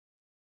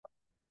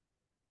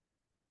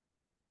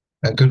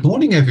Good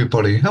morning,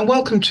 everybody, and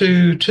welcome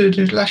to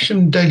the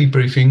Lasham Daily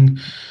Briefing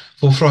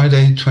for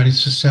Friday,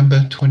 20th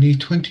December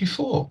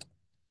 2024.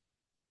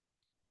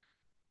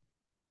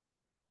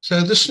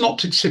 So the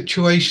synoptic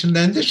situation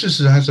then, this is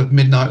as of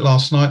midnight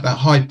last night. That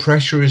high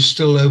pressure is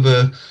still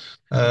over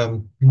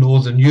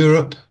northern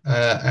Europe,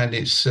 and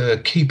it's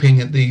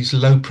keeping these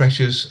low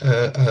pressures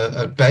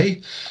at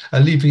bay,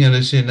 leaving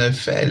us in a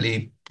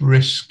fairly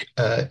brisk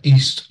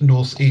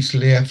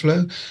east-northeasterly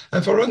airflow.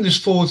 If I run this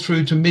forward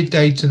through to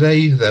midday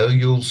today, though,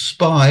 you'll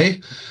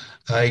spy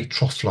a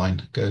trough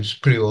line goes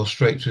pretty well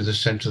straight through the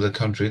centre of the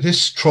country.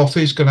 This trough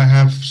is going to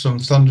have some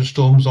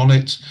thunderstorms on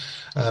it,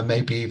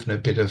 maybe even a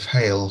bit of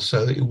hail.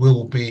 So it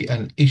will be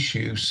an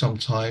issue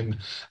sometime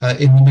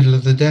in the middle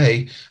of the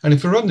day. And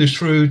if we run this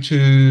through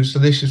so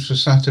this is for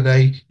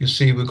Saturday, you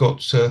see we've got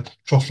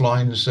trough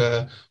lines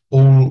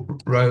all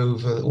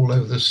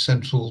over the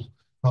central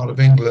part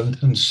of England,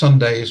 and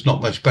Sunday is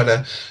not much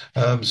better.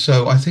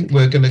 So I think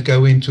we're going to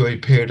go into a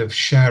period of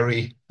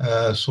showery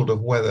sort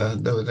of weather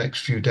over the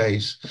next few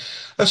days.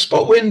 A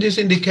spot wind is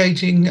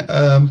indicating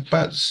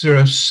about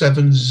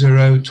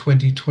 070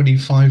 20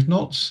 25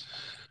 knots.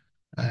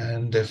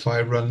 And if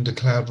I run the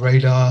cloud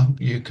radar,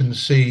 you can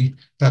see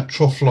that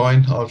trough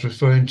line I was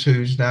referring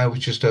to is now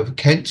just over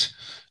Kent,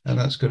 and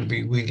that's going to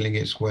be wheeling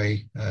its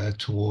way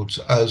towards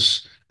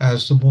us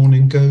as the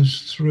morning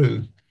goes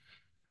through.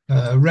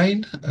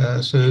 Rain.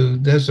 So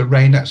there's the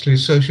rain actually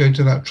associated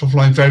to that trough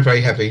line. Very, very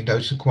heavy.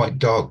 Notice a quite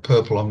dark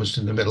purple almost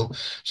in the middle.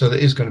 So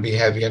that is going to be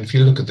heavy. And if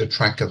you look at the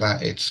track of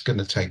that, it's going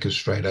to take us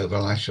straight over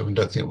Lasham. I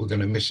don't think we're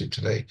going to miss it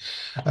today.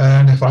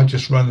 And if I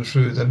just run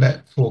through the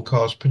net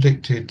forecast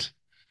predicted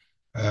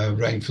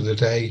rain for the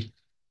day,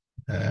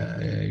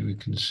 we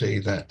can see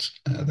that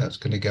that's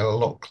going to get a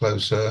lot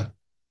closer.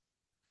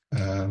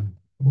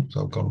 Oops,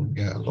 I've gone,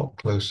 yeah, a lot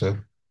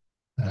closer,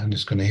 and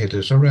it's going to hit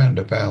us around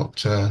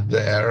about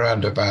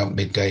around about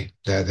midday,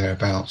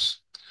 thereabouts.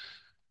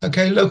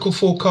 Okay, local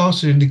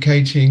forecast is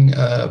indicating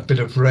a bit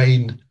of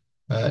rain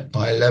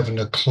by 11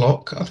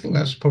 o'clock. I think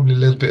that's probably a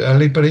little bit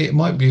early, but it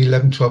might be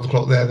 11, 12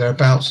 o'clock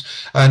thereabouts,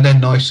 and then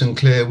nice and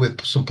clear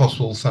with some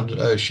possible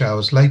thunder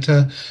showers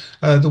later.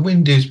 The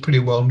wind is pretty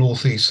well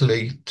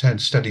northeasterly, 10,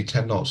 steady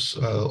 10 knots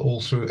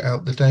all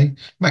throughout the day.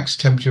 Max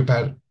temperature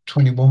about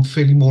 21,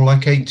 feeling more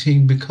like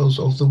 18 because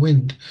of the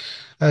wind.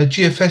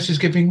 GFS is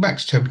giving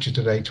max temperature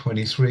today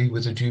 23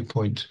 with a dew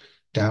point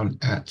down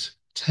at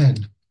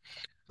 10.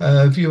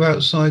 View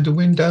outside the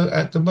window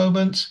at the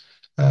moment.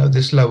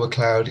 This lower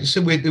cloud, it's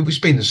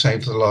been the same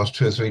for the last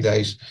 2 or 3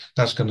 days.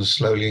 That's going to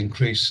slowly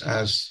increase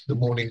as the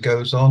morning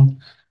goes on.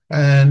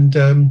 And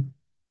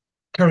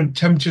current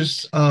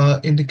temperatures are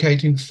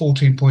indicating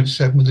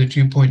 14.7 with a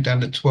dew point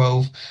down at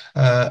 12.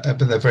 But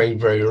they're very,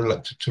 very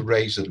reluctant to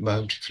raise at the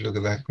moment. If you look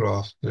at that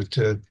graph, at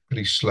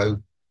pretty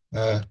slow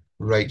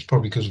rates,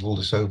 probably because of all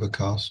this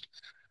overcast.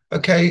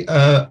 Okay,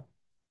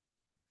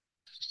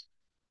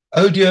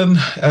 Odium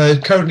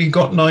currently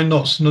got 9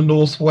 knots in the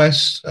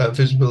northwest,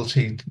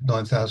 visibility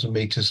 9,000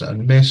 meters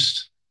and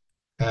mist.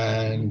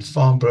 And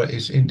Farnborough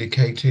is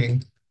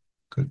indicating,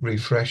 quick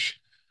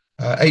refresh,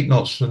 8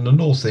 knots from the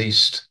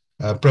northeast,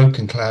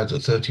 broken clouds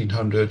at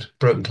 1300,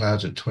 broken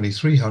clouds at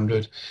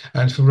 2300.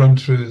 And if we run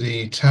through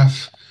the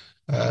TAF,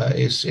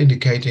 it's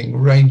indicating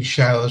rain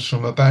showers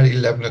from about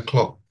 11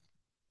 o'clock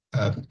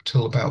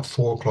till about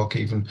 4 o'clock,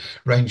 even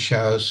rain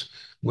showers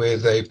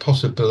with a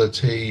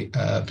possibility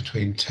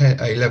between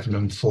 11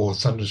 and 4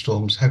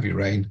 thunderstorms, heavy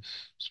rain,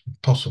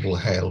 possible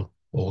hail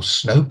or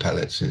snow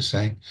pellets, it's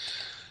saying.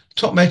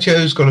 Top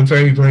Meteor's got a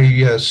very,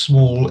 very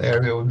small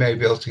area. We may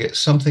be able to get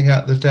something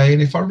out of the day.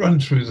 And if I run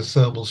through the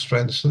thermal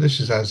strength, so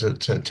this is as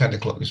at 10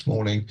 o'clock this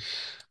morning,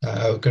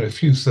 we've got a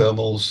few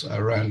thermals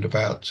around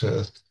about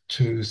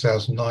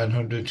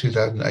 2,900,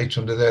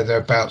 2,800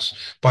 thereabouts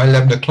by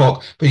 11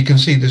 o'clock. But you can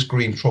see this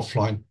green trough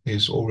line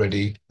is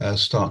already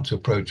starting to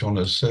approach on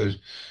us. So,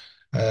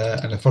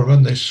 and if I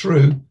run this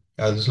through,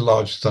 there's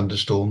large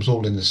thunderstorms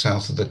all in the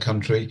south of the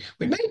country.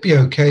 We may be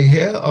okay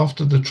here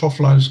after the trough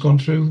line has gone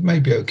through. We may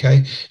be okay.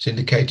 It's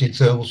indicating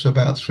thermals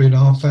about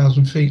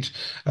 3,500 feet,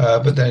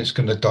 but then it's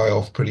going to die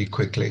off pretty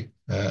quickly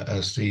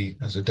as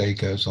the day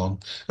goes on.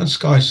 And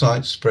sky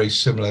sights very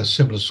similar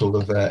sort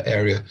of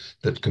area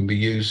that can be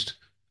used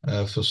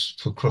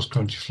for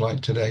cross-country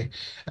flight today,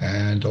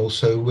 and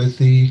also with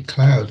the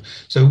cloud.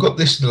 So we've got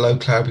this the low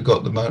cloud. We've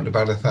got the mountain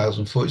about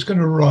 1,000 foot. It's going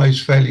to rise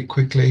fairly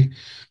quickly,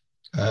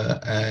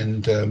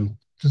 and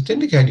it's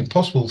indicating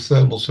possible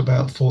thermals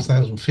about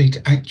 4,000 feet.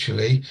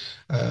 Actually,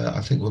 I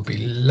think we'll be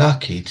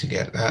lucky to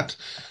get that.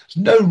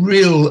 There's no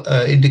real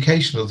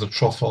indication of the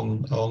trough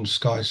on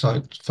sky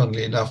sight,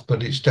 funnily enough,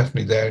 but it's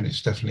definitely there and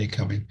it's definitely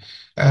coming.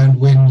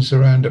 And winds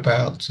around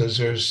about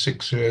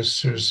 060,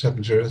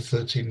 070,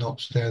 13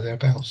 knots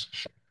thereabouts.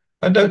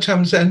 And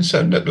NOTAMs then,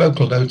 so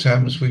local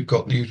NOTAMs, we've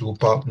got the usual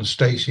Barton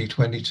Stacey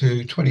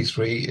 22,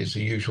 23 is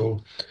the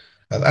usual.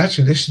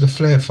 Actually, this is the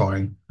flare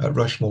firing at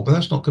Rushmore, but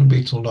that's not going to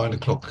be till 9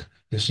 o'clock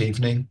this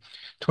evening.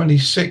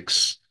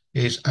 26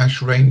 is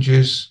Ash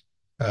Ranges.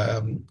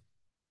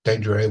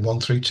 Danger Area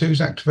 132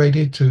 is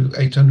activated to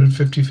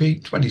 850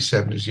 feet.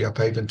 27 is the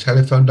Uphaven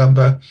telephone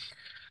number.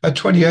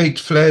 28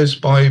 flares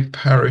by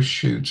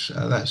parachute.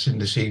 That's in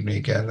this evening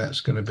again.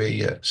 That's going to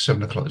be at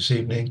 7 o'clock this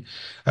evening.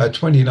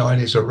 29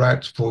 is a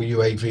route for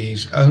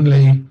UAVs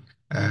only.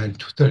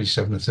 And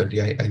 37 and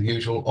 38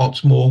 unusual,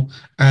 Otmore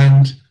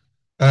and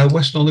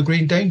Western on the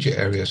Green danger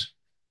areas.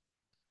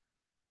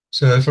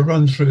 So if I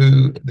run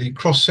through the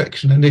cross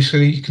section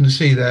initially, you can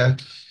see there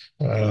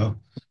uh,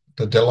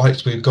 the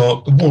delights we've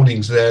got, the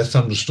warnings there,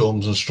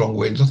 thunderstorms and strong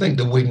winds. I think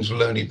the winds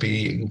will only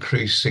be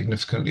increased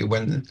significantly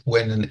when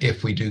and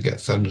if we do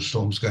get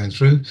thunderstorms going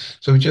through.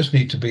 So we just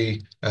need to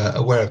be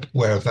aware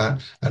of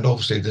that. And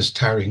obviously there's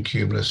towering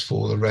cumulus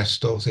for the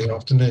rest of the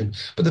afternoon.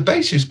 But the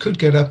bases could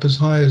get up as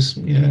high as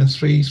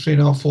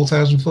 3,500,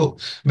 4,000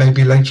 foot,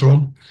 maybe later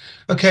on.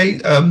 Okay,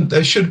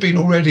 there should have been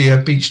already a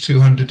Beach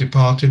 200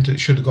 departed. It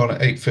should have gone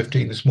at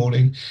 8:15 this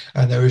morning,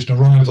 and there is an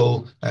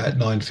arrival at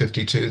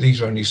 9:52.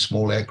 These are only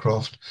small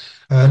aircraft.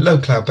 Low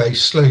cloud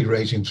base slowly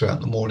raising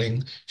throughout the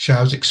morning.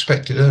 Showers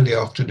expected early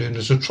afternoon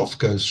as a trough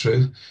goes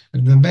through,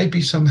 and there may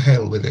be some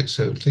hail with it.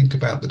 So think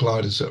about the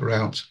gliders that are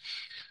out.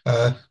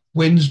 Uh,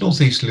 Winds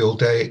northeasterly all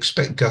day.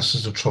 Expect gusts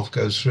as the trough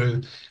goes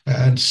through,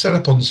 and set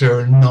up on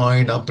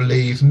 09, I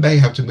believe. May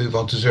have to move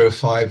on to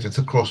 05 if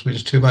the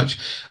crosswind's too much.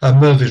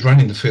 Merv is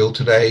running the field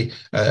today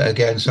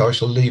again, so I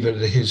shall leave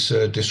it at his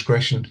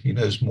discretion. He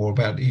knows more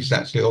about it. He's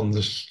actually on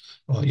this.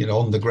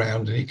 On the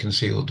ground, and he can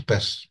see what the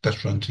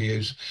best run to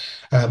use.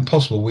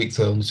 Possible weak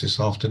thermals this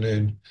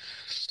afternoon.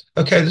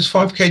 Okay, there's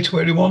 5K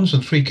 21s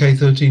and 3K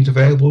 13s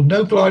available.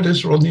 No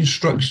gliders are on the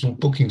instructional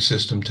booking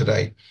system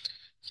today.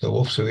 So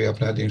obviously we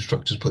haven't had the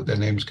instructors put their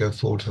names go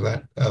forward for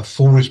that.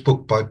 4 is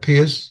booked by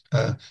peers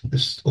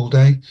this all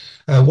day.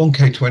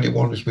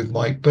 1K21 is with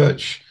Mike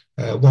Birch.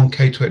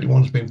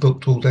 1K21 has been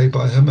booked all day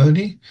by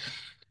Hermione.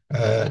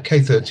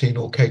 K13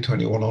 or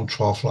K21 on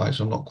trial flights.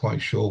 I'm not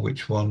quite sure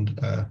which one,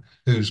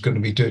 who's going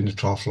to be doing the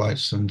trial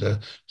flights, and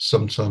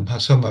some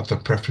have a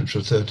preference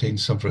for 13,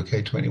 some for a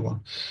K21.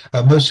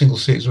 Most single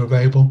seats are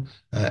available.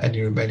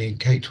 Any remaining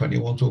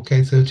K21s or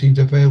K13s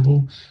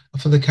available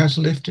for the CAS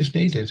lift is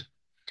needed.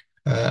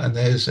 And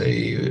there's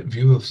a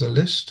view of the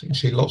list. You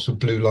see lots of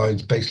blue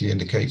lines basically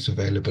indicates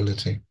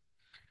availability.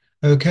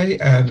 Okay,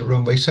 and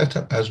runway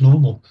setup as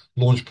normal.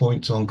 Launch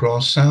points on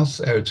grass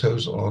south,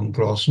 aerotows on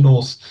grass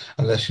north,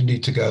 unless you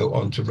need to go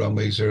onto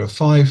runway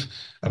 05.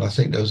 And I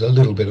think there was a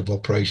little bit of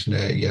operation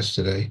there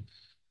yesterday.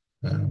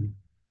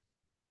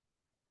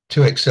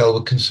 2XL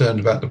were concerned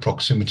about the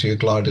proximity of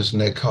gliders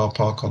and their car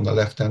park on the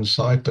left-hand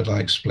side, but I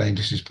explained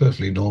this is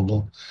perfectly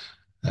normal.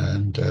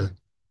 And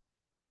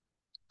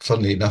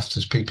funnily enough,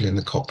 there's people in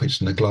the cockpits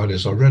and the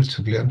gliders are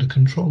relatively under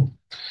control.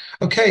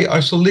 Okay, I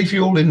shall leave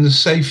you all in the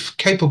safe,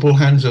 capable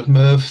hands of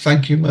Merv.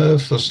 Thank you,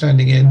 Merv, for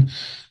standing in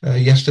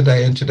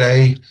yesterday and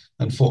today.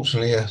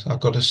 Unfortunately, I've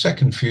got a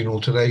second funeral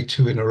today,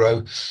 2 in a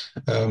row,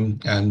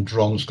 and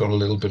Ron's got a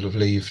little bit of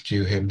leave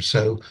due him.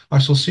 So I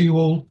shall see you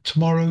all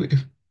tomorrow.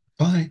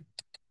 Bye.